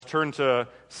turn to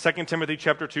 2 Timothy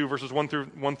chapter 2, verses 1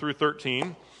 through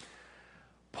 13.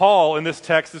 Paul, in this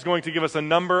text, is going to give us a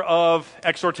number of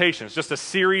exhortations, just a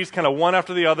series, kind of one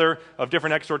after the other, of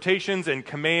different exhortations and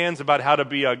commands about how to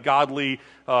be a godly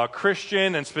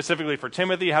Christian, and specifically for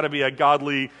Timothy, how to be a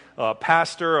godly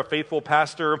pastor, a faithful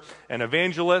pastor and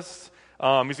evangelist.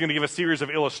 He's going to give a series of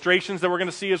illustrations that we're going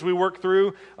to see as we work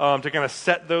through to kind of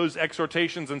set those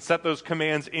exhortations and set those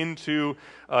commands into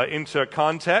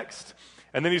context.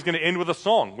 And then he's going to end with a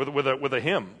song, with a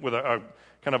hymn, with a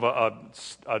kind of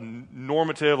a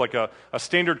normative, like a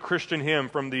standard Christian hymn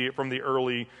from the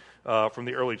early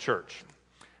church.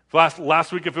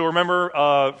 Last week, if you'll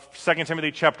remember, 2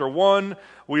 Timothy chapter 1,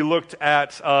 we looked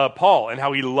at Paul and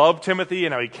how he loved Timothy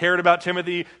and how he cared about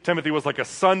Timothy. Timothy was like a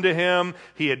son to him.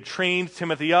 He had trained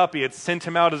Timothy up. He had sent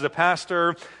him out as a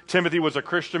pastor. Timothy was a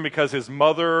Christian because his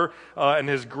mother and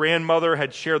his grandmother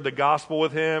had shared the gospel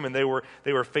with him, and they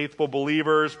were faithful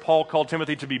believers. Paul called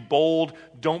Timothy to be bold.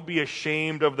 Don't be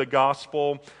ashamed of the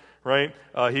gospel. Right?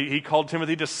 He called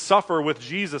Timothy to suffer with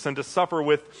Jesus and to suffer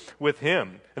with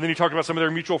him. And then he talked about some of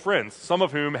their mutual friends, some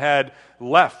of whom had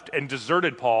left and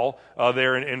deserted Paul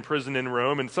there in prison in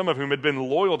Rome, and some of whom had been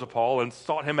loyal to Paul and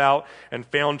sought him out and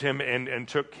found him and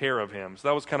took care of him. So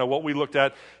that was kind of what we looked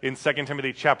at in 2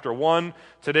 Timothy chapter 1.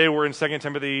 Today we're in 2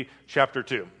 Timothy chapter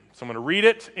 2. So I'm going to read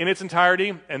it in its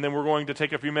entirety, and then we're going to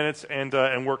take a few minutes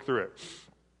and work through it.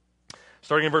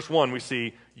 Starting in verse 1, we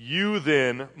see, "You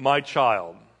then, my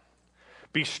child,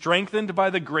 be strengthened by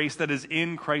the grace that is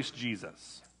in Christ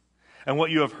Jesus. And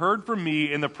what you have heard from me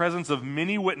in the presence of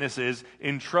many witnesses,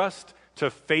 entrust to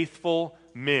faithful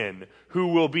men who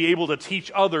will be able to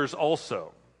teach others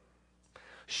also.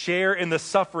 Share in the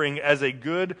suffering as a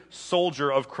good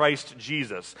soldier of Christ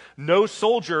Jesus. No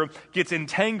soldier gets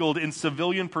entangled in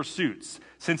civilian pursuits,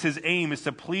 since his aim is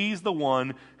to please the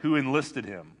one who enlisted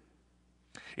him.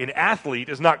 An athlete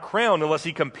is not crowned unless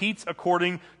he competes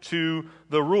according to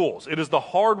the rules. It is the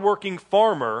hardworking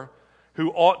farmer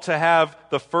who ought to have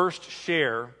the first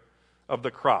share of the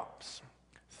crops.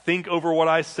 Think over what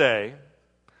I say,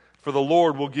 for the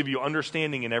Lord will give you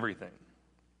understanding in everything.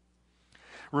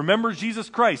 Remember Jesus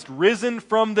Christ, risen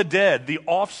from the dead, the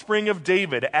offspring of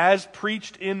David, as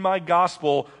preached in my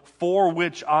gospel, for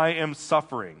which I am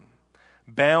suffering,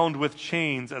 bound with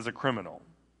chains as a criminal.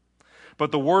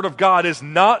 But the word of God is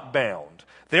not bound.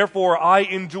 Therefore, I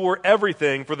endure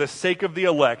everything for the sake of the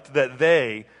elect, that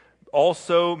they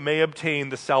also may obtain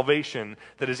the salvation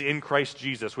that is in Christ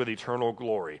Jesus with eternal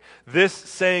glory. This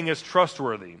saying is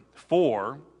trustworthy,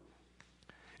 for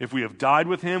if we have died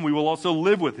with him, we will also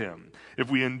live with him. If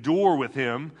we endure with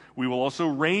him, we will also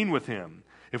reign with him.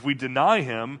 If we deny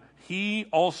him, he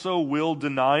also will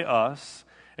deny us.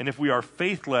 And if we are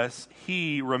faithless,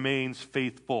 he remains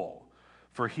faithful,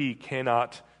 for he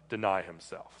cannot deny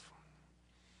himself."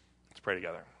 Let's pray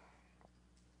together.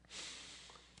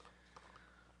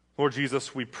 Lord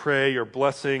Jesus, we pray your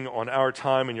blessing on our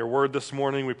time and your word this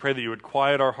morning. We pray that you would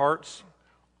quiet our hearts,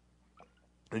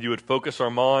 that you would focus our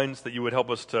minds, that you would help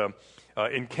us to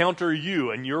encounter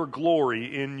you and your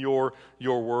glory in your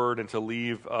word, and to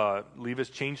leave as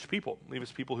changed people, leave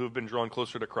as people who have been drawn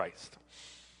closer to Christ.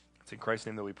 It's in Christ's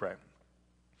name that we pray.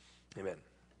 Amen.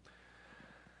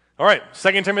 All right,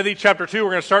 2 Timothy chapter 2,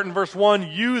 we're going to start in verse 1.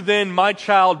 "You then, my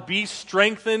child, be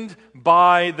strengthened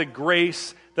by the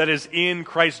grace that is in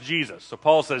Christ Jesus." So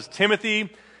Paul says,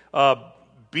 Timothy,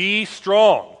 be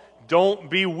strong. Don't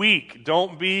be weak.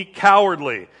 Don't be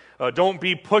cowardly. Don't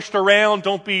be pushed around.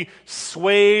 Don't be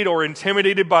swayed or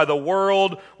intimidated by the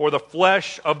world or the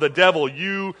flesh of the devil.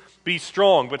 You be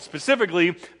strong. But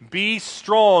specifically, be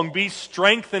strong, be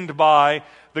strengthened by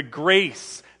the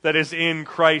grace that is in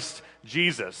Christ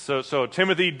Jesus. So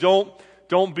Timothy,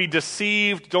 don't be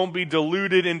deceived, don't be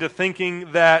deluded into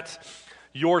thinking that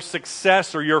your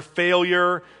success or your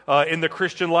failure in the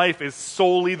Christian life is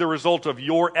solely the result of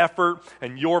your effort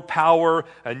and your power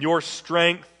and your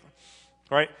strength.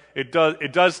 Right? It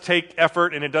does take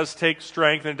effort, and it does take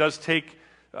strength, and it does take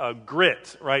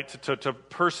grit, right, to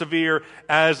persevere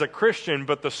as a Christian.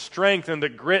 But the strength and the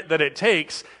grit that it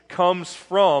takes comes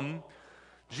from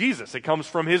Jesus. It comes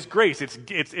from his grace.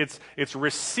 It's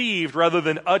received rather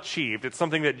than achieved. It's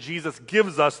something that Jesus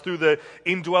gives us through the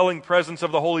indwelling presence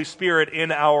of the Holy Spirit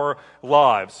in our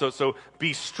lives. So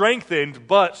be strengthened,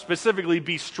 but specifically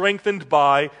be strengthened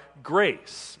by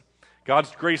grace.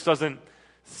 God's grace doesn't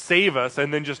save us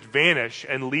and then just vanish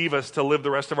and leave us to live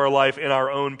the rest of our life in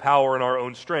our own power and our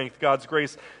own strength. God's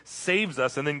grace saves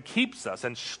us and then keeps us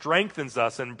and strengthens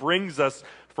us and brings us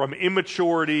from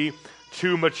immaturity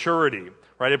to maturity.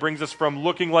 right? It brings us from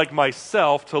looking like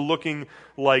myself to looking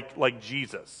like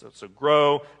Jesus. So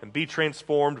grow and be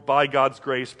transformed by God's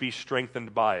grace, be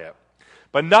strengthened by it.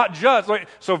 But not just, right?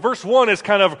 So verse 1 is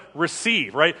kind of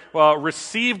receive, right?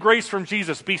 Receive grace from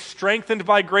Jesus. Be strengthened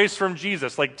by grace from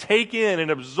Jesus. Like take in and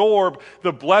absorb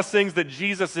the blessings that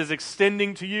Jesus is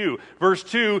extending to you. Verse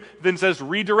 2 then says,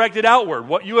 redirect it outward.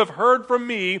 What you have heard from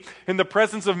me in the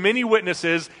presence of many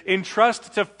witnesses,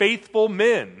 entrust to faithful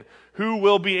men who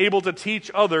will be able to teach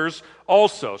others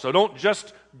also. So don't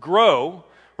just grow,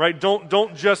 right?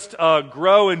 Don't just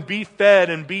grow and be fed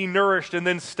and be nourished and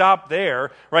then stop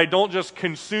there, right? Don't just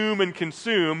consume and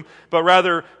consume, but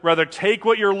rather take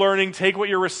what you're learning, take what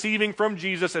you're receiving from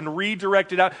Jesus and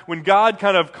redirect it out. When God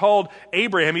kind of called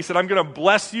Abraham, he said, I'm going to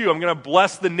bless you. I'm going to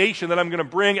bless the nation that I'm going to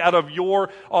bring out of your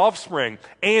offspring.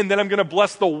 And then I'm going to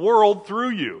bless the world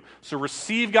through you. So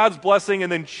receive God's blessing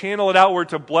and then channel it outward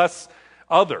to bless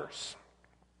others.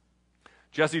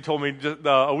 Jesse told me just,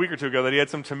 a week or two ago that he had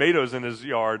some tomatoes in his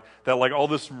yard that like all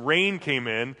this rain came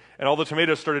in and all the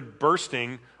tomatoes started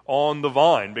bursting on the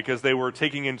vine because they were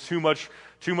taking in too much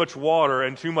water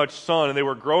and too much sun and they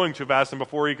were growing too fast, and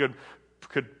before he could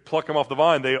pluck them off the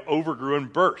vine, they overgrew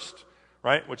and burst.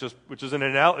 Right, which is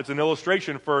it's an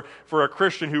illustration for a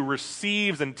Christian who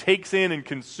receives and takes in and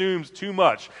consumes too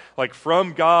much, like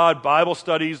from God, Bible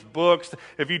studies, books.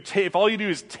 If all you do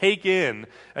is take in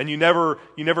and you never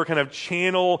kind of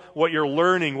channel what you're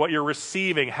learning, what you're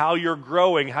receiving, how you're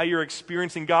growing, how you're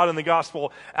experiencing God and the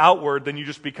gospel outward, then you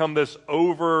just become this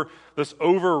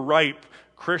overripe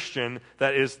Christian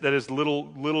that is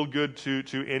little good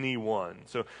to anyone.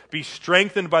 So be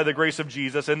strengthened by the grace of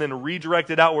Jesus and then redirect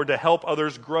it outward to help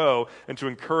others grow and to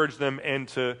encourage them and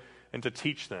to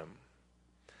teach them.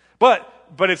 But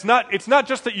it's not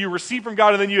just that you receive from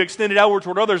God and then you extend it outward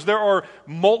toward others.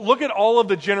 Look at all of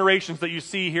the generations that you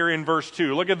see here in verse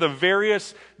 2. Look at the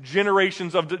various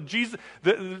generations of Jesus.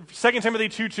 2 Timothy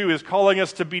 2:2 is calling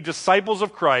us to be disciples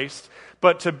of Christ,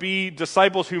 but to be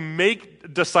disciples who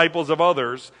make disciples of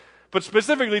others, but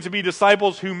specifically to be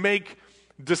disciples who make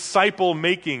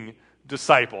disciple-making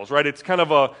disciples, right? It's kind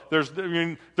of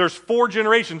there's 4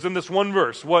 generations in this one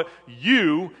verse. What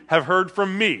you have heard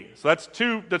from me. So that's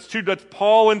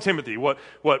Paul and Timothy. What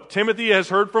Timothy has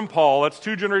heard from Paul, that's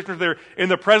 2 generations there in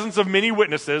the presence of many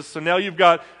witnesses. So now you've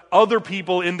got other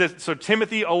people in this, so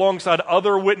Timothy alongside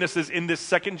other witnesses in this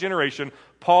second generation.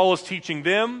 Paul is teaching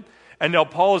them, and now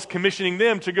Paul is commissioning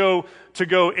them to go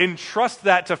entrust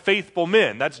that to faithful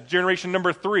men. That's generation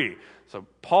number 3. So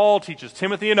Paul teaches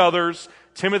Timothy and others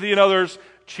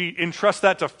entrust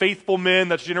that to faithful men.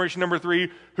 That's generation number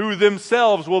 3, who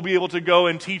themselves will be able to go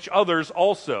and teach others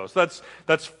also. So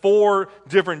that's 4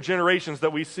 different generations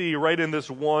that we see right in this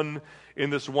one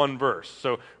verse.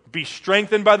 So be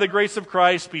strengthened by the grace of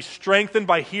Christ. Be strengthened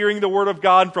by hearing the word of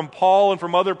God from Paul and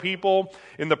from other people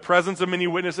in the presence of many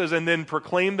witnesses, and then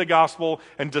proclaim the gospel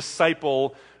and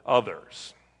disciple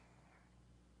others.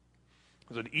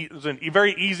 There's a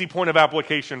very easy point of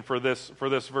application for this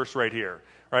verse right here.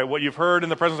 Right? What you've heard in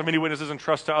the presence of many witnesses,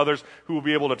 entrust to others who will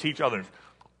be able to teach others.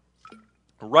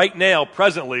 Right now,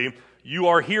 presently, you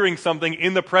are hearing something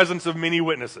in the presence of many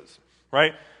witnesses.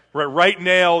 Right? Right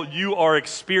now, you are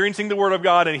experiencing the Word of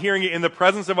God and hearing it in the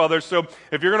presence of others. So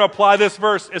if you're going to apply this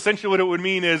verse, essentially what it would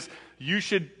mean is you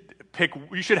should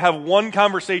have one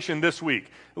conversation this week,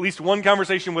 at least one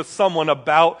conversation with someone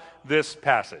about this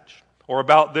passage or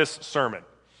about this sermon.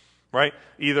 Right?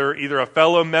 Either a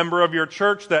fellow member of your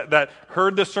church that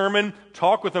heard the sermon,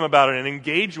 talk with them about it and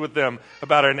engage with them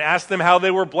about it and ask them how they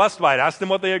were blessed by it. Ask them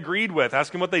what they agreed with.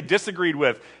 Ask them what they disagreed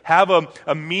with. Have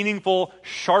a meaningful,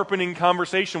 sharpening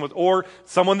conversation with, or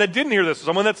someone that didn't hear this,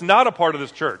 someone that's not a part of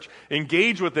this church.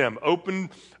 Engage with them. Open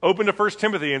to 1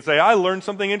 Timothy and say, I learned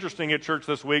something interesting at church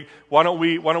this week. Why don't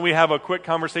we have a quick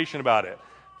conversation about it?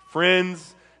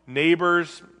 Friends,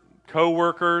 neighbors,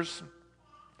 co-workers,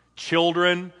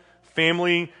 children,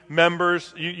 family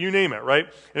members, you name it, right?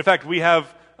 In fact, we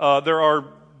have, there are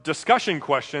discussion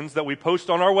questions that we post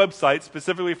on our website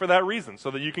specifically for that reason,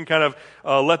 so that you can kind of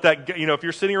let that, if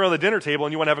you're sitting around the dinner table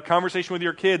and you want to have a conversation with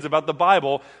your kids about the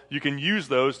Bible, you can use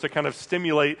those to kind of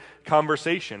stimulate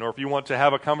conversation. Or if you want to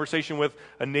have a conversation with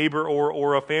a neighbor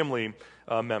or a family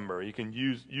member, you can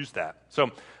use that.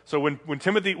 So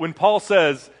when Paul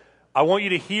says, I want you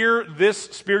to hear this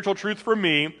spiritual truth from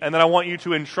me, and then I want you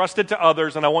to entrust it to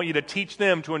others, and I want you to teach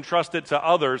them to entrust it to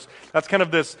others. That's kind of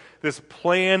this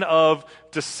plan of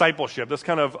discipleship, this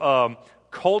kind of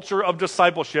culture of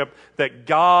discipleship that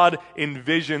God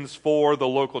envisions for the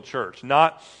local church.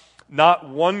 Not Not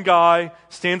one guy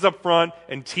stands up front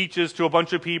and teaches to a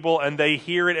bunch of people and they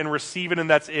hear it and receive it and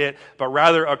that's it, but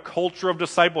rather a culture of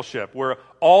discipleship where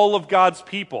all of God's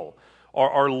people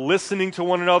are listening to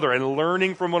one another and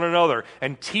learning from one another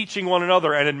and teaching one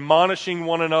another and admonishing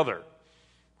one another,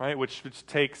 right? Which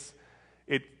takes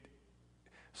it.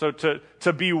 So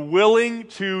to be willing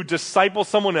to disciple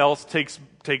someone else takes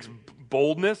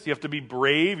boldness. You have to be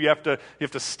brave. You have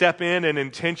to step in and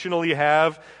intentionally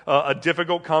have a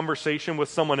difficult conversation with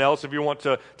someone else if you want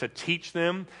to teach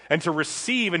them. And to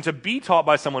receive and to be taught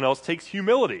by someone else takes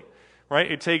humility. Right?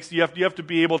 It takes you have to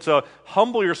be able to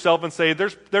humble yourself and say,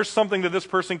 there's something that this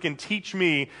person can teach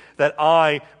me that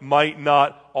I might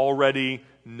not already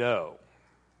know.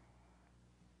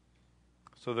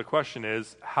 So the question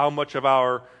is, how much of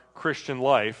our Christian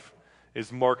life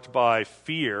is marked by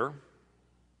fear?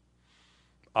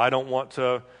 I don't want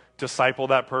to disciple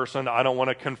that person. I don't want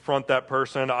to confront that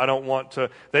person. I don't want to,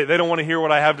 they don't want to hear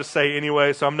what I have to say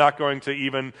anyway, so I'm not going to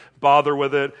even bother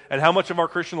with it. And how much of our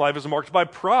Christian life is marked by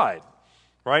pride?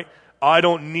 Right? I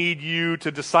don't need you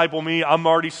to disciple me. I'm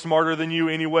already smarter than you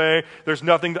anyway. There's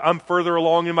nothing, I'm further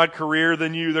along in my career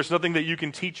than you. There's nothing that you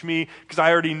can teach me because I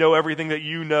already know everything that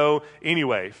you know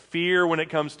anyway. Fear when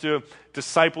it comes to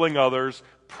discipling others.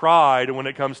 Pride when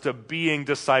it comes to being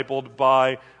discipled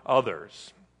by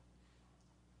others.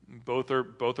 Both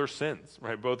are sins,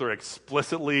 right? Both are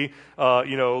explicitly,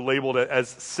 labeled as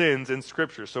sins in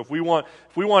Scripture. So if we want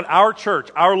our church,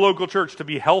 our local church, to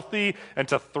be healthy and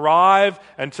to thrive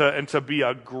and to be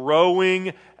a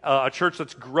growing, a church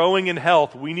that's growing in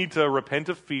health, we need to repent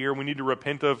of fear. We need to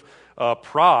repent of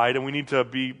pride, and we need to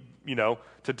be,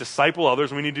 to disciple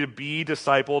others. We need to be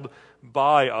discipled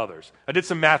by others. I did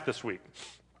some math this week.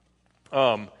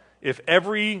 If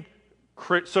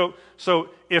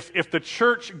the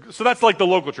church, so that's like the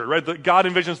local church, right? God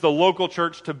envisions the local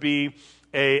church to be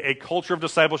a culture of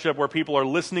discipleship where people are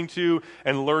listening to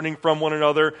and learning from one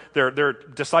another. They're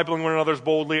discipling one another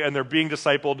boldly, and they're being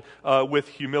discipled with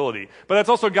humility. But that's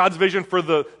also God's vision for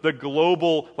the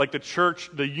global, like the church,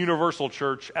 the universal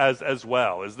church as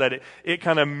well, is that it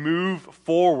kind of move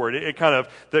forward.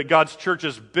 That God's church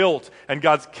is built and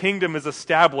God's kingdom is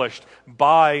established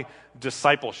by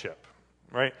discipleship,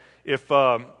 right? If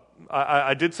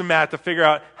I did some math to figure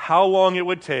out how long it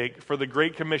would take for the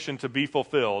Great Commission to be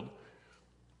fulfilled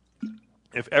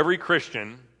if every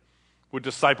Christian would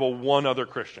disciple one other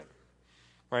Christian,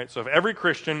 right? So if every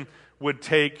Christian would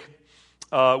take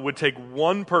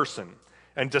one person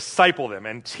and disciple them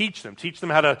and teach them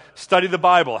how to study the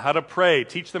Bible, how to pray,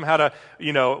 teach them how to,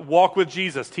 walk with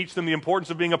Jesus, teach them the importance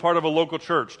of being a part of a local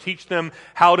church, teach them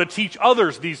how to teach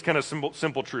others these kind of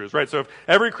simple truths, right? So if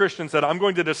every Christian said, I'm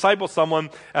going to disciple someone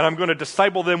and I'm going to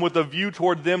disciple them with a view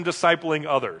toward them discipling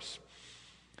others.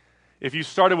 If you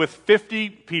started with 50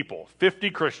 people,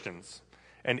 50 Christians,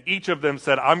 and each of them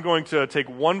said, I'm going to take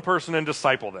one person and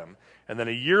disciple them, and then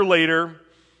a year later,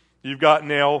 you've got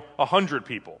now 100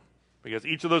 people. Because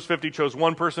each of those 50 chose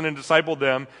one person and discipled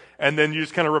them, and then you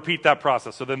just kind of repeat that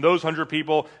process. So then those 100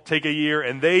 people take a year,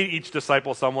 and they each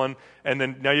disciple someone, and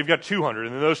then now you've got 200.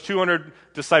 And then those 200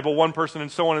 disciple one person,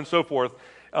 and so on and so forth.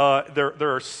 There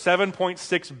are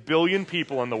 7.6 billion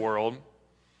people in the world.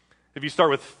 If you start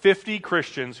with 50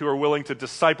 Christians who are willing to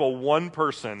disciple one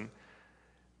person,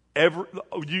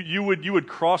 you would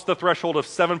cross the threshold of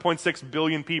 7.6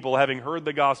 billion people having heard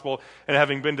the gospel and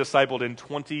having been discipled in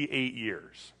 28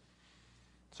 years.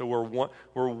 So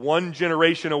we're one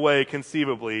generation away,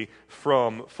 conceivably,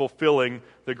 from fulfilling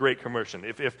the Great Commission.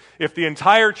 If the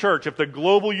entire church, if the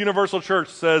global universal church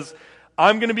says,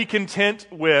 I'm going to be content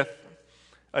with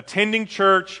attending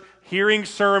church, hearing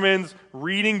sermons,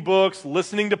 reading books,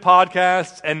 listening to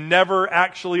podcasts, and never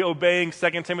actually obeying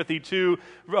 2 Timothy 2,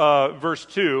 verse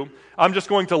 2. I'm just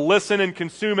going to listen and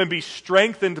consume and be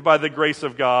strengthened by the grace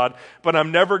of God, but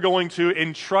I'm never going to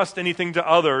entrust anything to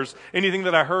others. Anything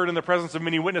that I heard in the presence of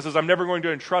many witnesses, I'm never going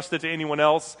to entrust it to anyone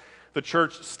else. The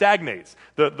church stagnates.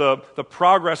 The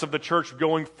progress of the church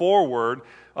going forward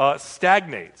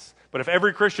stagnates. But if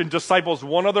every Christian disciples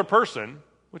one other person,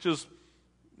 which is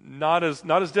not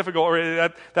as difficult, or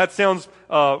that sounds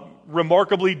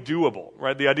remarkably doable,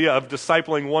 right? The idea of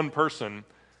discipling one person,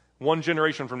 one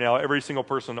generation from now, every single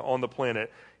person on the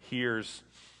planet hears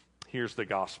the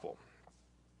gospel.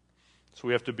 So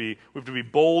we have to be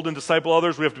bold and disciple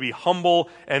others. We have to be humble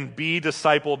and be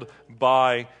discipled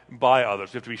by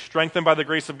others. We have to be strengthened by the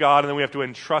grace of God, and then we have to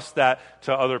entrust that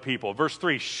to other people. Verse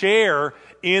 3, share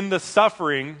in the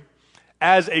suffering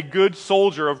as a good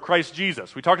soldier of Christ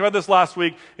Jesus. We talked about this last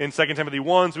week in 2 Timothy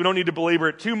 1, so we don't need to belabor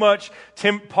it too much.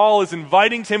 Paul is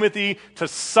inviting Timothy to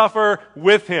suffer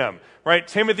with him. right?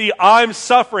 Timothy, I'm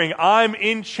suffering. I'm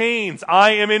in chains.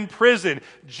 I am in prison.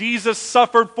 Jesus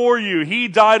suffered for you. He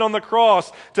died on the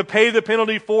cross to pay the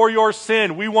penalty for your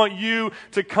sin. We want you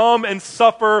to come and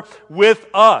suffer with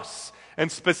us,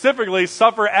 and specifically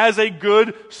suffer as a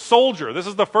good soldier. This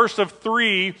is the first of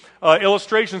three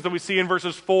illustrations that we see in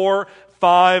verses 4,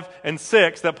 5, and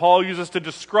 6 that Paul uses to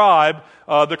describe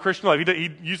the Christian life.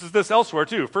 He uses this elsewhere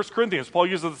too. 1 Corinthians, Paul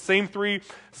uses the same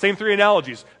three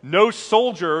analogies. No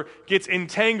soldier gets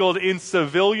entangled in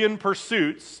civilian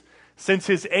pursuits, since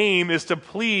his aim is to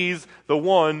please the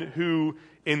one who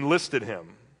enlisted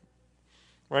him.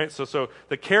 Right? So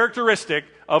the characteristic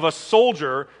of a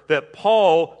soldier that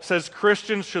Paul says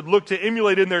Christians should look to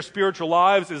emulate in their spiritual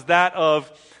lives is that of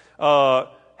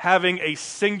having a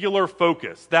singular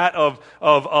focus, that of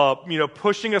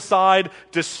pushing aside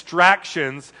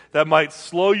distractions that might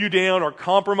slow you down or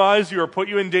compromise you or put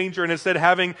you in danger, and instead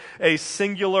having a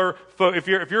singular focus.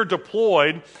 If you're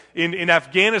deployed in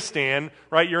Afghanistan,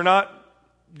 right, your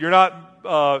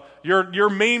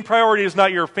main priority is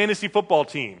not your fantasy football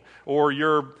team or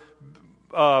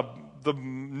the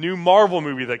new Marvel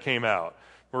movie that came out,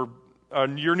 or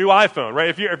your new iPhone, right?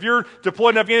 If you're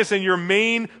deployed in Afghanistan, your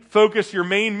main focus, your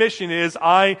main mission is,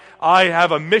 I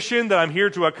have a mission that I'm here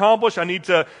to accomplish. I need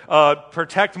to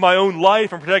protect my own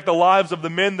life and protect the lives of the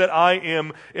men that I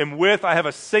am with. I have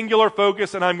a singular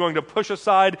focus, and I'm going to push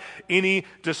aside any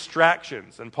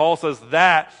distractions. And Paul says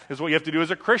that is what you have to do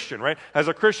as a Christian, right? As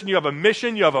a Christian, you have a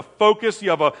mission, you have a focus,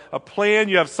 you have a plan,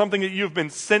 you have something that you've been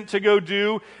sent to go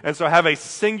do, and so have a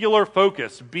singular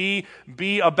focus. Be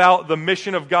about the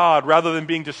mission of God rather than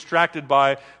being distracted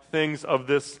by things of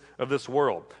this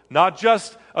world. Not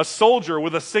just a soldier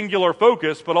with a singular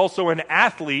focus, but also an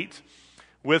athlete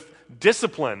with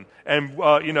discipline and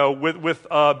with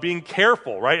being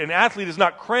careful, right? An athlete is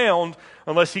not crowned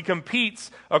unless he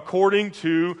competes according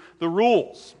to the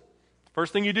rules.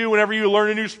 First thing you do whenever you learn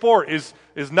a new sport is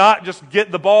not just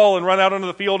get the ball and run out onto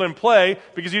the field and play,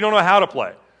 because you don't know how to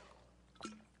play.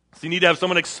 So you need to have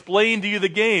someone explain to you the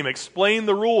game, explain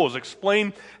the rules,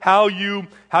 explain how you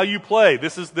play.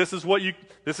 This is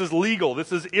legal,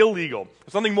 this is illegal.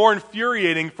 There's something more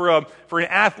infuriating for an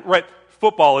athlete, right?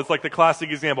 Football is like the classic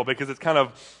example, because it's kind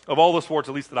of all the sports,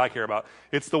 at least that I care about,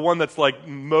 it's the one that's like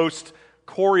most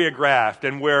choreographed,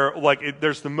 and where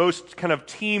there's the most kind of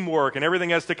teamwork, and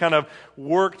everything has to kind of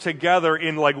work together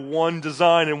in like one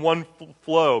design and one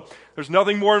flow. There's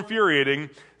nothing more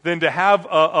infuriating than to have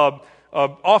a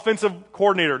offensive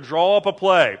coordinator draw up a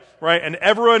play, right? And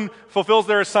everyone fulfills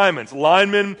their assignments.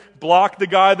 Linemen block the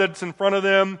guy that's in front of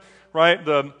them, right?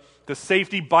 The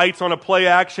safety bites on a play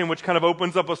action, which kind of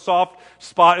opens up a soft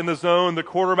spot in the zone. The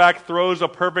quarterback throws a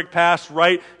perfect pass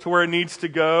right to where it needs to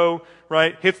go,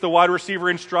 right? Hits the wide receiver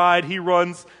in stride. He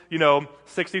runs,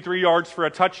 63 yards for a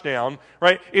touchdown,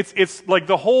 right? It's like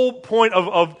the whole point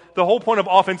of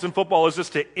offense in football is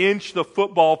just to inch the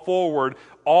football forward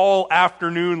all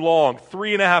afternoon long.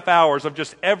 3.5 hours of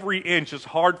just every inch is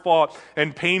hard fought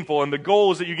and painful, and the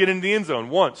goal is that you get into the end zone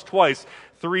once, twice,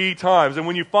 3 times. And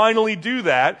when you finally do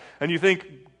that, and you think,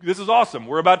 this is awesome,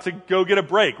 we're about to go get a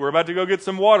break, we're about to go get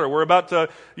some water, we're about to,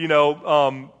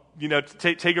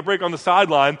 take a break on the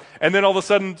sideline, and then all of a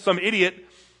sudden some idiot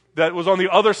that was on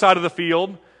the other side of the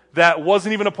field that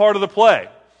wasn't even a part of the play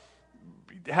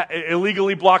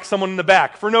illegally blocked someone in the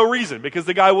back for no reason, because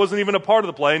the guy wasn't even a part of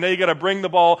the play. And now you got to bring the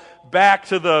ball back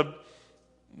to the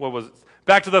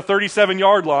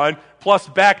 37-yard line, plus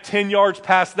back 10 yards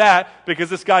past that,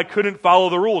 because this guy couldn't follow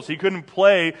the rules. He couldn't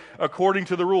play according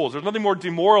to the rules. There's nothing more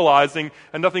demoralizing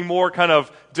and nothing more kind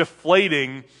of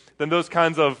deflating than those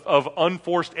kinds of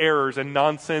unforced errors and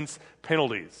nonsense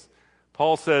penalties.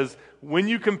 Paul says, when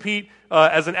you compete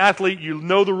as an athlete, you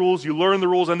know the rules, you learn the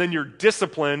rules, and then you're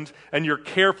disciplined and you're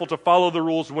careful to follow the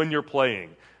rules when you're playing.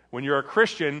 When you're a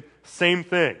Christian, same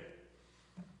thing.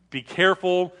 Be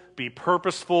careful, be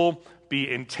purposeful, be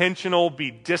intentional,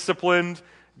 be disciplined.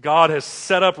 God has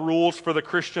set up rules for the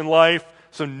Christian life,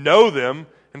 so know them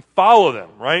and follow them,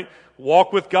 right?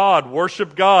 Walk with God,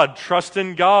 worship God, trust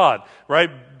in God,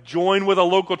 right? Join with a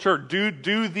local church.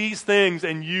 Do these things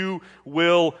and you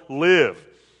will live.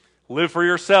 Live for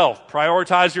yourself.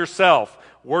 Prioritize yourself.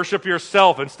 Worship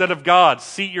yourself instead of God.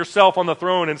 Seat yourself on the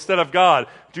throne instead of God.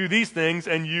 Do these things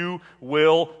and you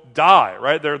will die,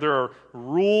 right? There are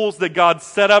rules that God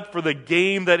set up for the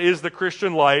game that is the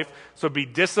Christian life. So be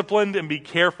disciplined and be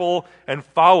careful and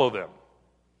follow them.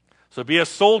 So be a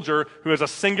soldier who has a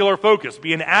singular focus.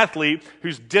 Be an athlete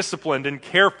who's disciplined and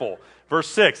careful. Verse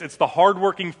 6, it's the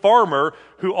hardworking farmer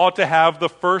who ought to have the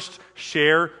first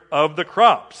share of the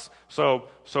crops. So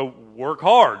work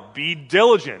hard, be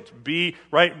diligent, be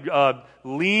right,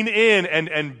 lean in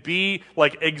and be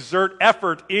like exert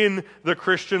effort in the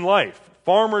Christian life.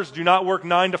 Farmers do not work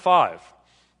 9 to 5,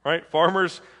 right?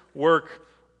 Farmers work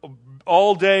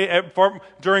all day.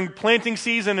 During planting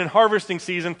season and harvesting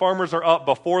season, farmers are up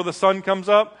before the sun comes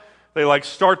up. They like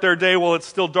start their day while it's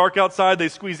still dark outside. They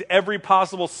squeeze every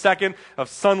possible second of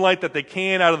sunlight that they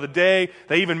can out of the day.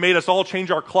 They even made us all change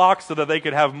our clocks so that they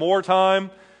could have more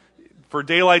time for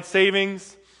daylight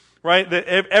savings, right?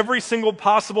 Every single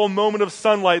possible moment of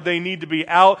sunlight, they need to be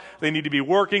out. They need to be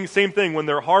working. Same thing when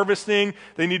they're harvesting.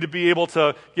 They need to be able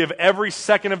to give every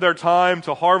second of their time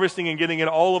to harvesting and getting in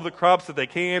all of the crops that they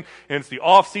can. And it's the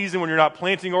off season when you're not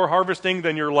planting or harvesting,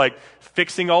 then you're like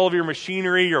fixing all of your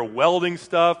machinery, you're welding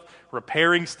stuff,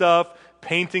 repairing stuff,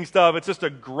 painting stuff. It's just a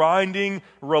grinding,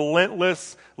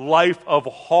 relentless life of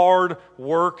hard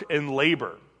work and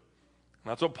labor. And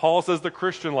that's what Paul says the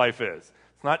Christian life is.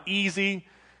 It's not easy.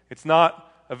 It's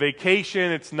not a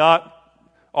vacation.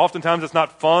 Oftentimes it's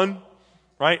not fun,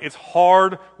 right? It's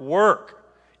hard work.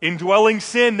 Indwelling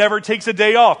sin never takes a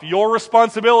day off. Your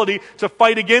responsibility to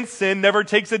fight against sin never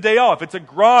takes a day off. It's a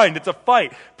grind. It's a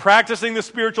fight. Practicing the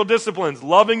spiritual disciplines,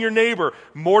 loving your neighbor,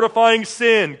 mortifying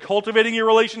sin, cultivating your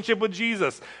relationship with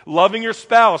Jesus, loving your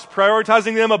spouse,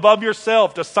 prioritizing them above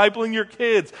yourself, discipling your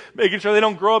kids, making sure they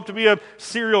don't grow up to be a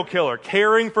serial killer,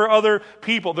 caring for other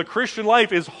people. The Christian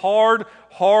life is hard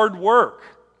work.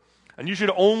 And you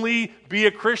should only be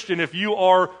a Christian if you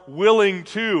are willing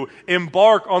to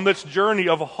embark on this journey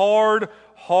of hard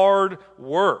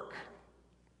work.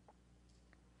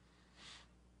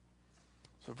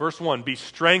 So verse 1, be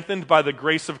strengthened by the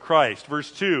grace of Christ.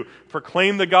 Verse 2,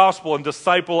 proclaim the gospel and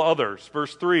disciple others.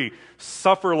 Verse 3,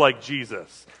 suffer like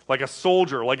Jesus, like a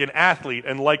soldier, like an athlete,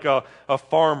 and like a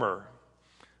farmer.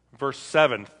 Verse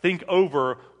 7, think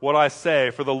over what I say,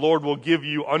 for the Lord will give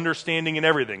you understanding in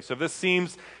everything. So if this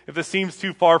seems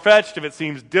too far-fetched, if it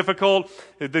seems difficult,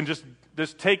 then just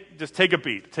take a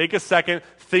beat. Take a second,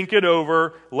 think it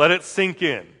over, let it sink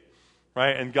in,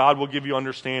 right? And God will give you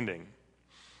understanding.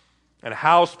 And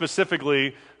how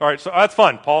specifically, all right, so that's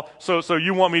fun, Paul. So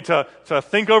you want me to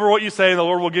think over what you say, and the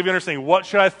Lord will give you understanding. What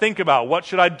should I think about? What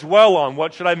should I dwell on?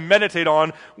 What should I meditate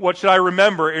on? What should I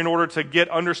remember in order to get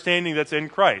understanding that's in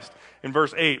Christ? In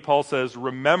verse 8, Paul says,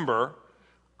 remember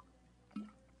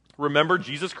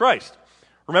Jesus Christ.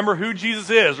 Remember who Jesus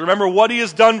is. Remember what he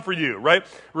has done for you, right?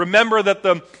 Remember that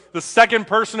the second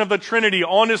person of the Trinity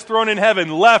on his throne in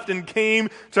heaven left and came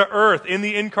to earth in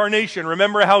the incarnation.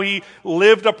 Remember how he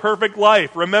lived a perfect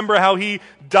life. Remember how he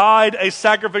died a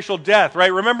sacrificial death,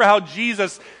 right? Remember how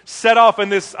Jesus set off in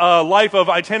this life of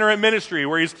itinerant ministry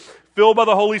where he's filled by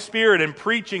the Holy Spirit and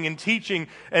preaching and teaching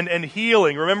and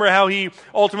healing. Remember how he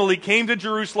ultimately came to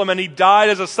Jerusalem and he died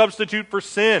as a substitute for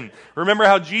sin. Remember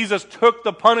how Jesus took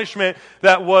the punishment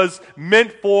that was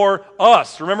meant for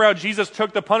us. Remember how Jesus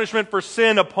took the punishment for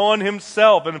sin upon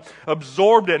himself and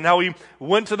absorbed it, and how he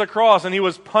went to the cross and he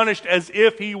was punished as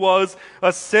if he was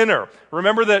a sinner.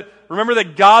 Remember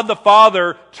that God the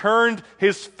Father turned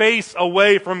his face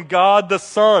away from God the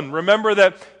Son. Remember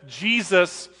that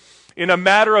Jesus, in a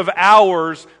matter of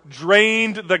hours,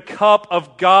 drained the cup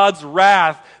of God's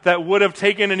wrath that would have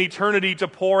taken an eternity to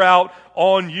pour out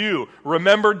on you.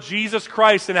 Remember Jesus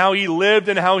Christ and how he lived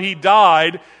and how he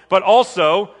died, but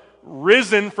also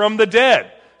risen from the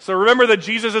dead. So remember that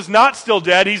Jesus is not still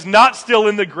dead. He's not still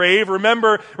in the grave.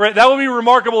 Remember, right, that would be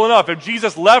remarkable enough. If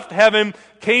Jesus left heaven,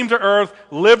 came to earth,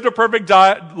 lived a perfect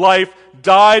life,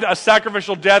 died a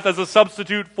sacrificial death as a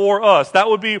substitute for us. That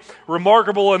would be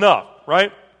remarkable enough,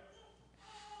 right?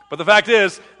 But the fact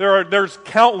is, there's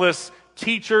countless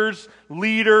teachers,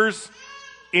 leaders,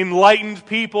 enlightened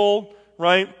people,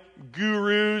 right,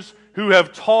 gurus, who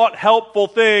have taught helpful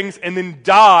things and then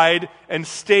died and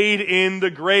stayed in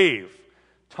the grave.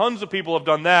 Tons of people have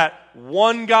done that.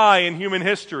 One guy in human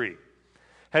history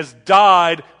has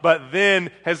died, but then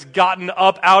has gotten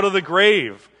up out of the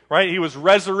grave. Right? He was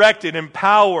resurrected in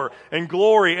power and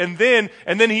glory, and then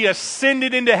he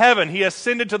ascended into heaven. He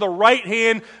ascended to the right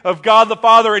hand of God the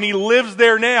Father, and he lives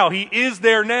there now. He is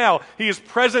there now. He is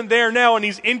present there now, and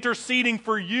he's interceding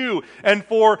for you and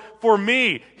for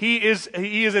me. He is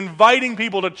inviting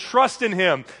people to trust in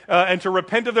him and to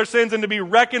repent of their sins and to be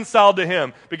reconciled to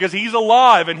him, because he's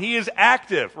alive and he is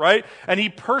active, right? And he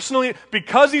personally,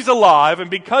 because he's alive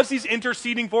and because he's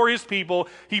interceding for his people,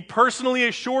 he personally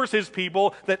assures his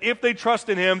people that if they trust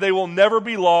in him, they will never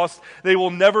be lost. They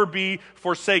will never be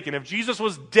forsaken. If Jesus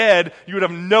was dead, you would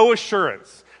have no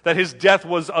assurance that his death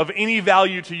was of any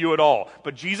value to you at all.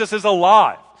 But Jesus is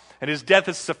alive, and his death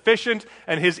is sufficient,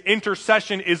 and his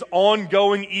intercession is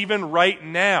ongoing even right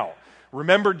now.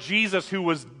 Remember Jesus, who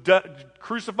was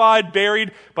crucified,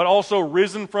 buried, but also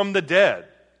risen from the dead.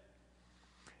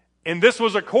 And this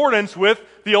was accordance with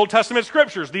the Old Testament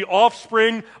scriptures, the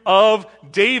offspring of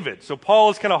David. So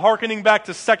Paul is kind of hearkening back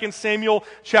to 2 Samuel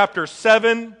chapter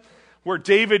 7, where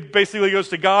David basically goes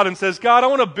to God and says, God, I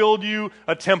want to build you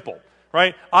a temple,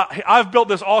 right? I've built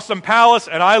this awesome palace,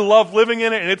 and I love living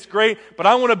in it, and it's great, but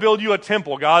I want to build you a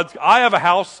temple, God. I have a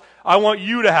house. I want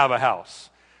you to have a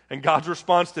house. And God's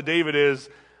response to David is,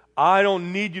 I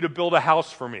don't need you to build a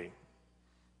house for me,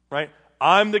 right?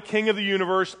 I'm the king of the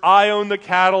universe. I own the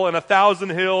cattle and 1,000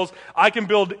 hills. I can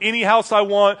build any house I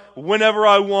want, whenever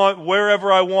I want,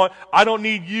 wherever I want. I don't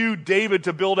need you, David,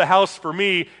 to build a house for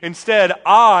me. Instead,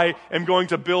 I am going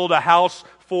to build a house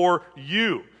for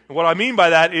you. And what I mean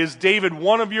by that is, David,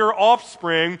 one of your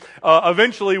offspring,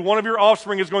 eventually one of your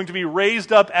offspring is going to be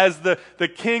raised up as the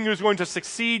king who's going to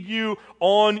succeed you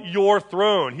on your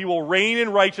throne. He will reign in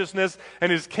righteousness,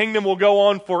 and his kingdom will go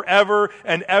on forever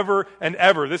and ever and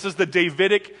ever. This is the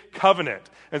Davidic covenant.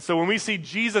 And so when we see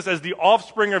Jesus as the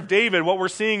offspring of David, what we're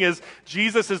seeing is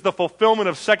Jesus is the fulfillment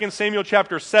of 2 Samuel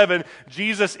chapter 7.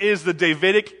 Jesus is the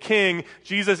Davidic king.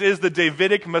 Jesus is the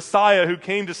Davidic Messiah who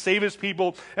came to save his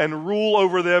people and rule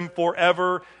over them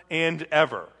forever and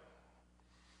ever.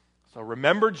 So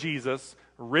remember Jesus,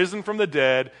 risen from the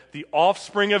dead, the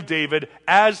offspring of David,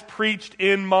 as preached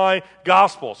in my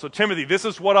gospel. So Timothy, this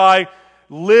is what I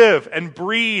live and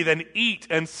breathe and eat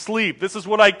and sleep. This is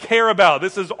what I care about.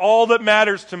 This is all that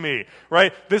matters to me,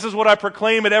 right? This is what I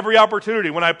proclaim at every opportunity.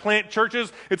 When I plant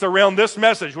churches, it's around this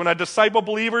message. When I disciple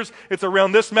believers, it's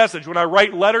around this message. When I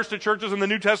write letters to churches in the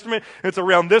New Testament, it's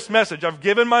around this message. I've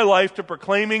given my life to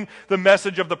proclaiming the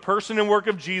message of the person and work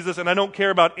of Jesus, and I don't care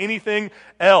about anything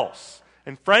else.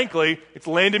 And frankly, it's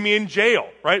landed me in jail,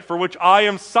 right? For which I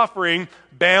am suffering,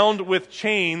 bound with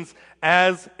chains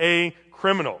as a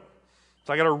criminal.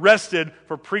 So I got arrested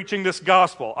for preaching this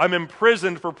gospel. I'm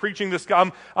imprisoned for preaching this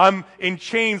gospel. I'm in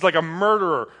chains like a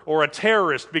murderer or a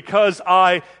terrorist because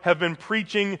I have been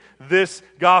preaching this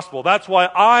gospel. That's why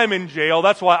I'm in jail.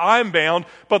 That's why I'm bound.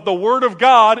 But the word of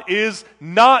God is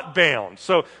not bound.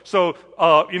 So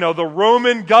the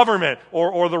Roman government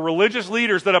or the religious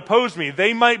leaders that oppose me,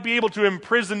 they might be able to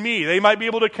imprison me. They might be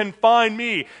able to confine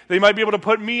me. They might be able to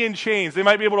put me in chains. They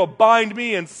might be able to bind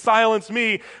me and silence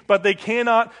me, but they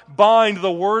cannot bind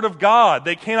the word of God.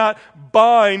 They cannot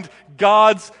bind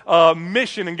God's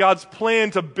mission and God's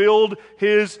plan to build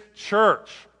his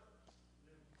church.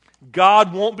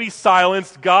 God won't be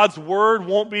silenced. God's word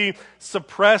won't be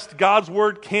suppressed. God's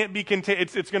word can't be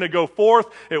contained. It's going to go forth.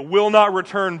 It will not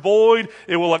return void.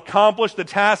 It will accomplish the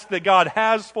task that God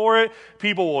has for it.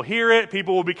 People will hear it.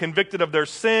 People will be convicted of their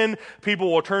sin.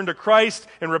 People will turn to Christ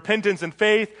in repentance and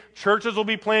faith. Churches will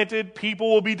be planted. People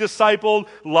will be discipled.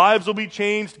 Lives will be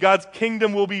changed. God's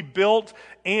kingdom will be built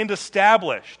and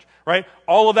established. Right?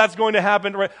 All of that's going to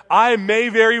happen. Right? I may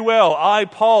very well,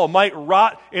 Paul, might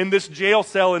rot in this jail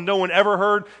cell and no one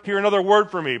ever hear another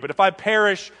word from me. But if I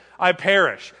perish, I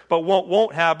perish. But what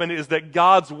won't happen is that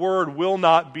God's word will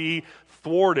not be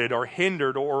thwarted or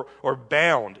hindered or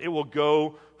bound. It will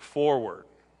go forward.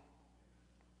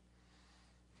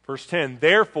 Verse 10,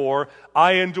 therefore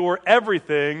I endure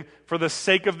everything for the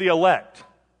sake of the elect,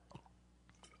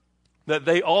 that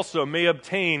they also may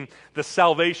obtain the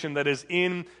salvation that is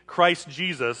in Christ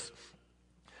Jesus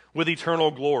with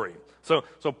eternal glory. So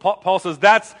Paul says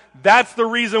that's the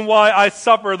reason why I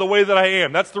suffer the way that I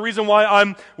am. That's the reason why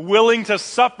I'm willing to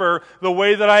suffer the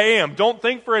way that I am. Don't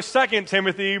think for a second,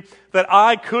 Timothy, that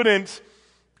I couldn't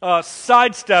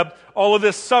sidestep all of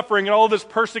this suffering and all of this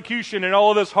persecution and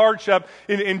all of this hardship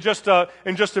in just a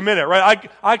minute, right?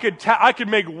 I could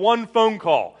make one phone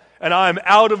call and I'm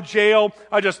out of jail.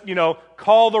 I just,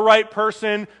 call the right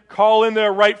person, call in the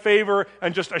right favor,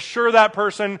 and just assure that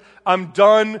person I'm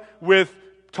done with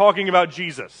talking about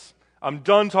Jesus. I'm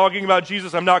done talking about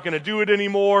Jesus. I'm not going to do it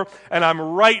anymore. And I'm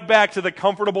right back to the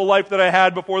comfortable life that I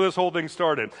had before this whole thing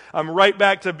started. I'm right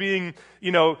back to being,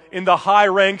 in the high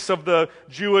ranks of the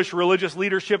Jewish religious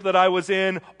leadership that I was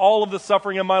in. All of the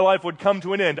suffering in my life would come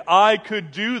to an end. I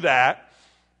could do that.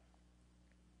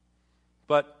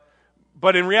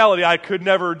 But in reality, I could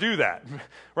never do that,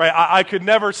 right? I could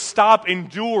never stop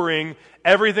enduring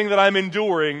everything that I'm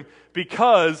enduring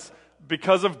because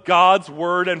of God's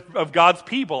word and of God's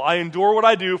people. I endure what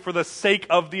I do for the sake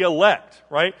of the elect,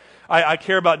 right? I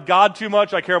care about God too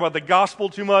much. I care about the gospel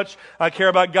too much. I care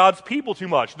about God's people too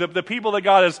much. The people that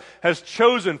God has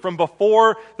chosen from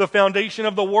before the foundation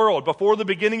of the world, before the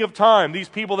beginning of time. These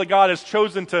people that God has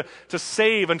chosen to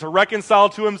save and to reconcile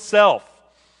to himself.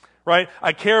 right?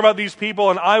 I care about these people,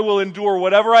 and I will endure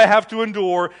whatever I have to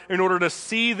endure in order to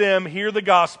see them hear the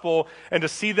gospel and to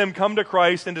see them come to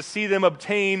Christ and to see them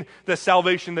obtain the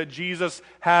salvation that Jesus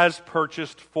has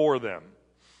purchased for them.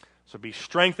 So be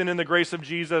strengthened in the grace of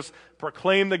Jesus,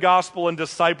 proclaim the gospel and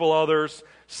disciple others,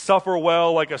 suffer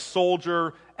well like a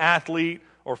soldier, athlete,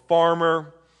 or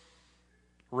farmer.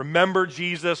 Remember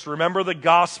Jesus, remember the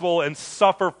gospel, and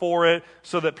suffer for it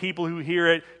so that people who hear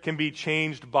it can be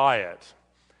changed by it.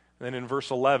 And then in verse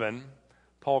 11,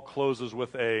 Paul closes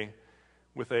with a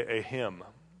hymn.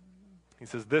 He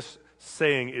says, this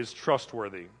saying is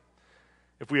trustworthy.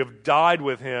 If we have died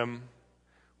with him,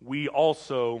 we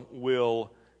also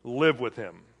will live with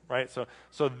him. Right? So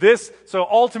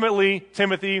ultimately,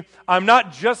 Timothy, I'm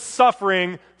not just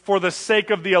suffering for the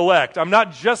sake of the elect. I'm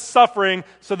not just suffering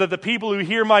so that the people who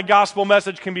hear my gospel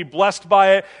message can be blessed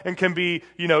by it and can be,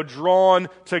 drawn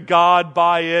to God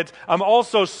by it. I'm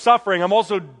also suffering. I'm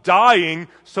also dying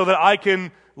so that I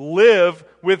can live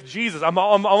with Jesus. I'm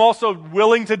also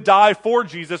willing to die for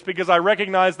Jesus because I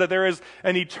recognize that there is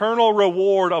an eternal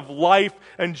reward of life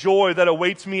and joy that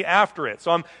awaits me after it.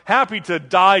 So I'm happy to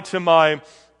die to my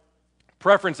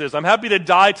preferences. I'm happy to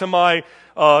die to my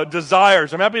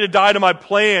desires. I'm happy to die to my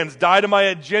plans, die to my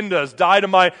agendas, die to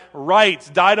my rights,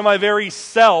 die to my very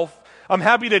self. I'm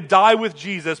happy to die with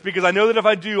Jesus because I know that if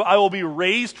I do, I will be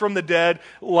raised from the dead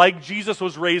like Jesus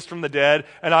was raised from the dead,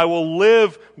 and I will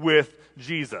live with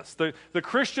Jesus. The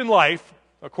Christian life,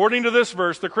 according to this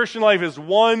verse, the Christian life is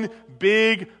one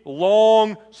big,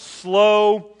 long,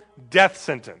 slow death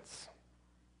sentence.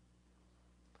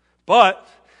 But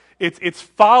it's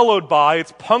followed by,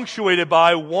 it's punctuated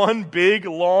by one big,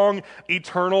 long,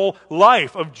 eternal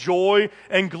life of joy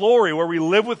and glory where we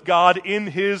live with God in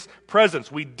His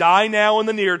presence. We die now in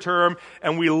the near term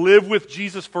and we live with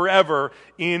Jesus forever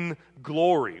in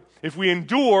glory. If we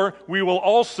endure, we will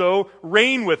also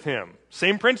reign with Him.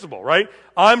 Same principle, right?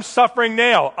 I'm suffering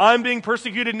now. I'm being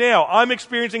persecuted now. I'm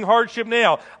experiencing hardship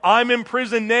now. I'm in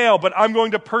prison now, but I'm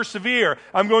going to persevere.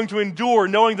 I'm going to endure,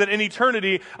 knowing that in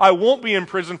eternity, I won't be in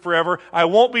prison forever. I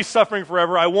won't be suffering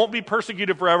forever. I won't be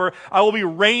persecuted forever. I will be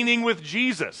reigning with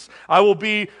Jesus. I will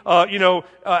be,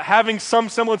 having some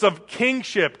semblance of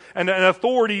kingship and an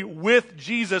authority with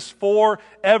Jesus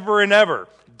forever and ever.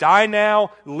 Die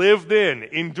now, live then.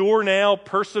 Endure now,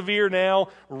 persevere now,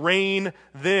 reign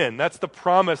then. That's the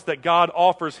promise that God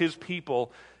offers His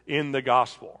people in the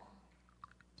gospel.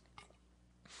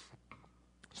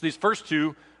 So these first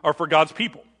two are for God's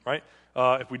people, right?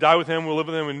 If we die with Him, we'll live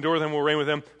with Him, endure with Him, we'll reign with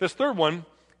Him. This third one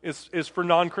is for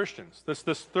non-Christians. This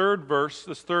third verse,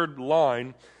 this third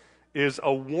line is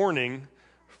a warning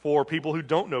for people who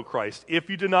don't know Christ. If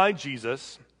you deny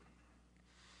Jesus,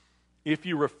 if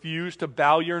you refuse to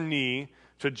bow your knee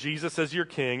to Jesus as your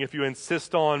king, if you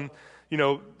insist on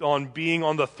being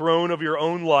on the throne of your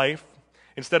own life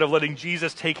instead of letting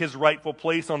Jesus take His rightful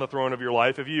place on the throne of your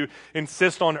life, if you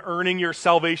insist on earning your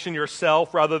salvation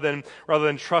yourself rather than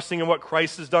trusting in what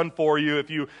Christ has done for you, if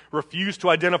you refuse to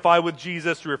identify with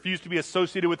Jesus, you refuse to be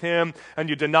associated with Him, and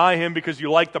you deny Him because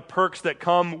you like the perks that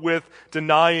come with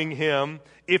denying Him,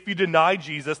 if you deny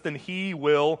Jesus, then He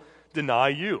will deny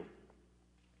you.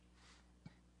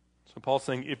 So Paul's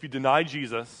saying, if you deny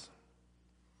Jesus,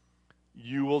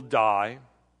 you will die.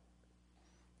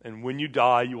 And when you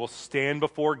die, you will stand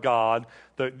before God,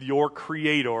 your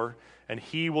Creator, and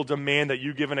He will demand that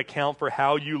you give an account for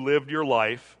how you lived your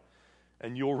life,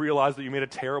 and you'll realize that you made a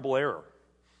terrible error.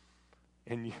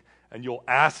 And you'll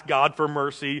ask God for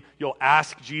mercy. You'll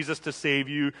ask Jesus to save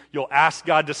you. You'll ask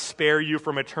God to spare you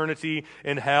from eternity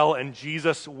in hell, and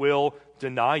Jesus will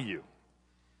deny you.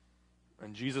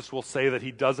 And Jesus will say that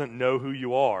He doesn't know who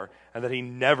you are and that He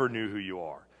never knew who you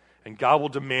are. And God will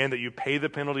demand that you pay the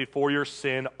penalty for your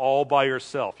sin all by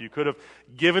yourself. You could have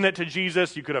given it to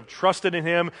Jesus, you could have trusted in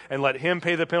Him and let Him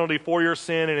pay the penalty for your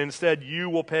sin, and instead you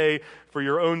will pay for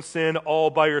your own sin all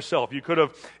by yourself. You could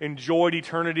have enjoyed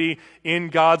eternity in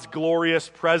God's glorious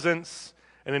presence,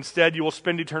 and instead you will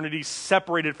spend eternity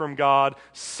separated from God,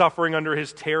 suffering under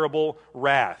His terrible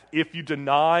wrath. If you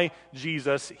deny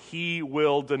Jesus, He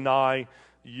will deny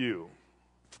you.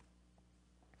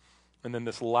 And then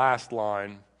this last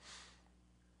line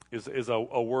is a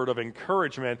word of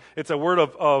encouragement. It's a word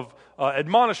of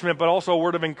admonishment, but also a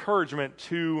word of encouragement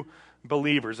to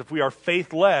believers. If we are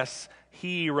faithless,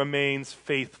 He remains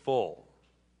faithful.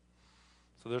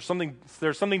 So there's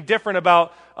something different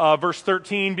about verse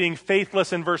 13, being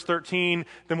faithless in verse 13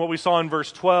 than what we saw in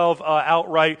verse 12,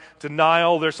 outright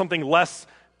denial. There's something less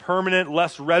permanent,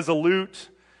 less resolute,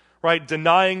 right?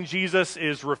 Denying Jesus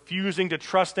is refusing to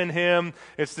trust in him.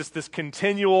 It's this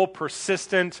continual,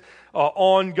 persistent,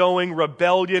 ongoing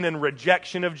rebellion and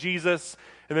rejection of Jesus.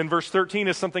 And then verse 13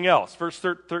 is something else. Verse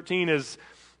 13 is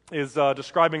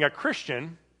describing a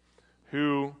Christian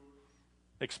who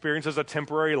experiences a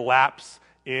temporary lapse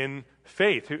in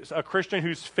faith, a Christian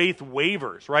whose faith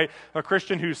wavers, right? A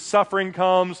Christian whose suffering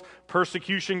comes,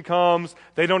 persecution comes,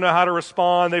 they don't know how to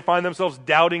respond, they find themselves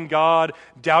doubting God,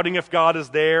 doubting if God is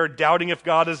there, doubting if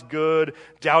God is good,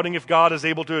 doubting if God is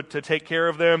able to take care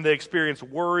of them. They experience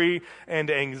worry and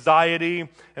anxiety.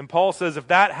 And Paul says if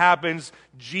that happens,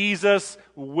 Jesus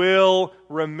will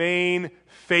remain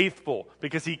faithful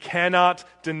because he cannot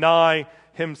deny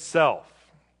himself.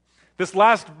 This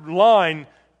last line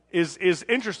is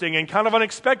interesting and kind of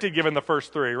unexpected given the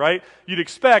first three, right? You'd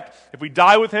expect if we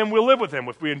die with him, we'll live with him.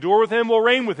 If we endure with him, we'll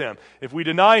reign with him. If we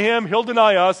deny him, he'll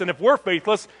deny us. And if we're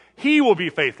faithless, he will be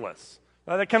faithless.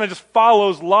 That kind of just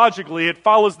follows logically. It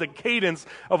follows the cadence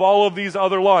of all of these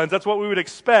other lines. That's what we would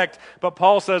expect. But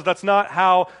Paul says that's not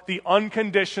how the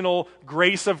unconditional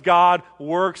grace of God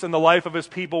works in the life of his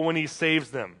people when he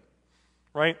saves them,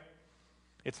 right?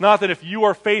 It's not that if you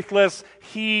are faithless,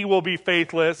 he will be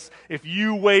faithless. If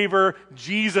you waver,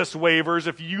 Jesus wavers.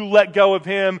 If you let go of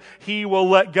him, he will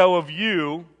let go of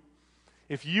you.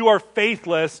 If you are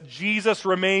faithless, Jesus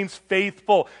remains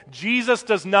faithful. Jesus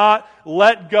does not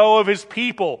let go of his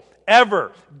people,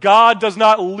 ever. God does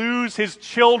not lose his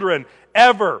children,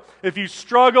 ever. If you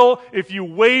struggle, if you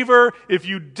waver, if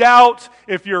you doubt,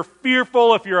 if you're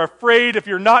fearful, if you're afraid, if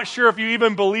you're not sure if you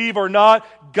even believe or not,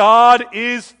 God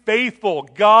is faithful.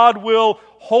 God will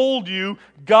hold you.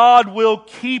 God will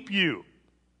keep you.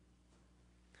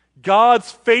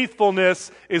 God's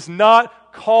faithfulness is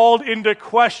not called into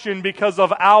question because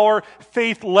of our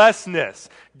faithlessness.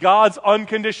 God's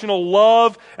unconditional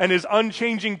love and his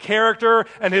unchanging character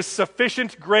and his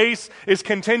sufficient grace is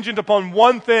contingent upon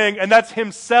one thing, and that's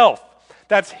himself.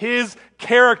 That's his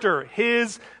character,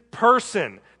 his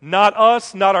person. Not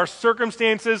us, not our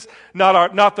circumstances,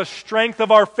 not the strength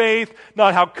of our faith,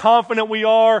 not how confident we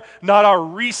are, not our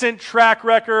recent track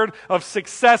record of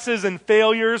successes and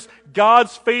failures.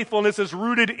 God's faithfulness is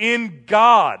rooted in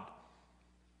God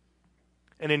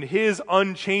and in his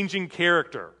unchanging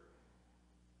character.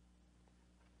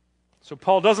 So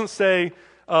Paul doesn't say,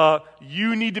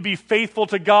 you need to be faithful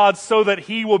to God so that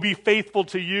he will be faithful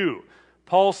to you.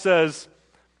 Paul says,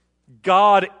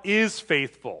 God is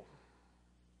faithful.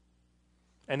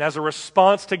 And as a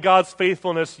response to God's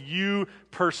faithfulness, you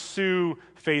pursue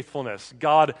faithfulness.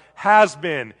 God has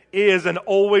been, is, and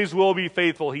always will be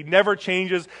faithful. He never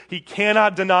changes. He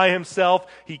cannot deny himself.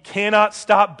 He cannot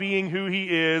stop being who he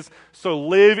is. So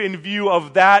live in view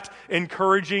of that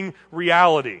encouraging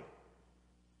reality.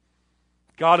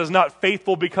 God is not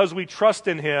faithful because we trust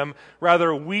in him.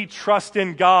 Rather, we trust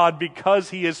in God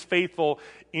because he is faithful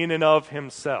in and of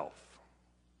himself.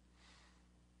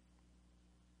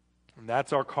 And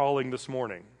that's our calling this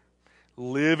morning.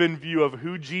 Live in view of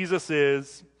who Jesus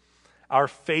is, our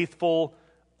faithful,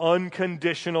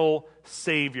 unconditional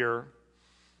Savior,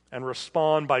 and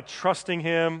respond by trusting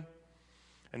him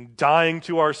and dying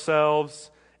to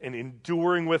ourselves and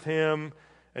enduring with him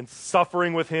and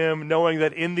suffering with him, knowing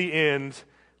that in the end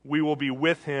we will be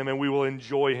with him and we will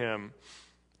enjoy him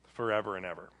forever and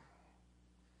ever.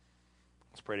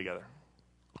 Let's pray together.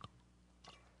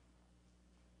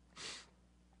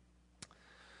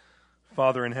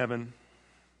 Father in heaven,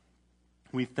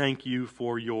 we thank you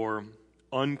for your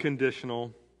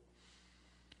unconditional,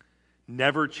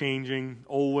 never changing,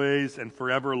 always and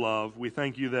forever love. We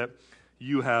thank you that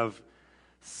you have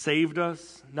saved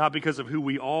us, not because of who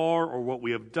we are or what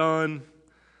we have done,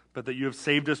 but that you have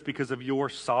saved us because of your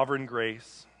sovereign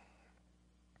grace.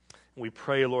 We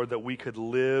pray, Lord, that we could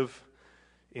live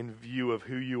in view of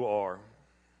who you are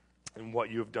and what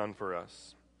you have done for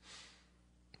us.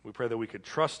 We pray that we could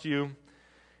trust you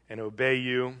and obey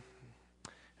you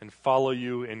and follow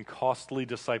you in costly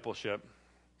discipleship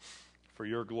for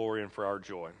your glory and for our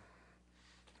joy.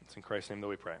 It's in Christ's name that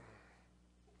we pray.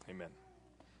 Amen.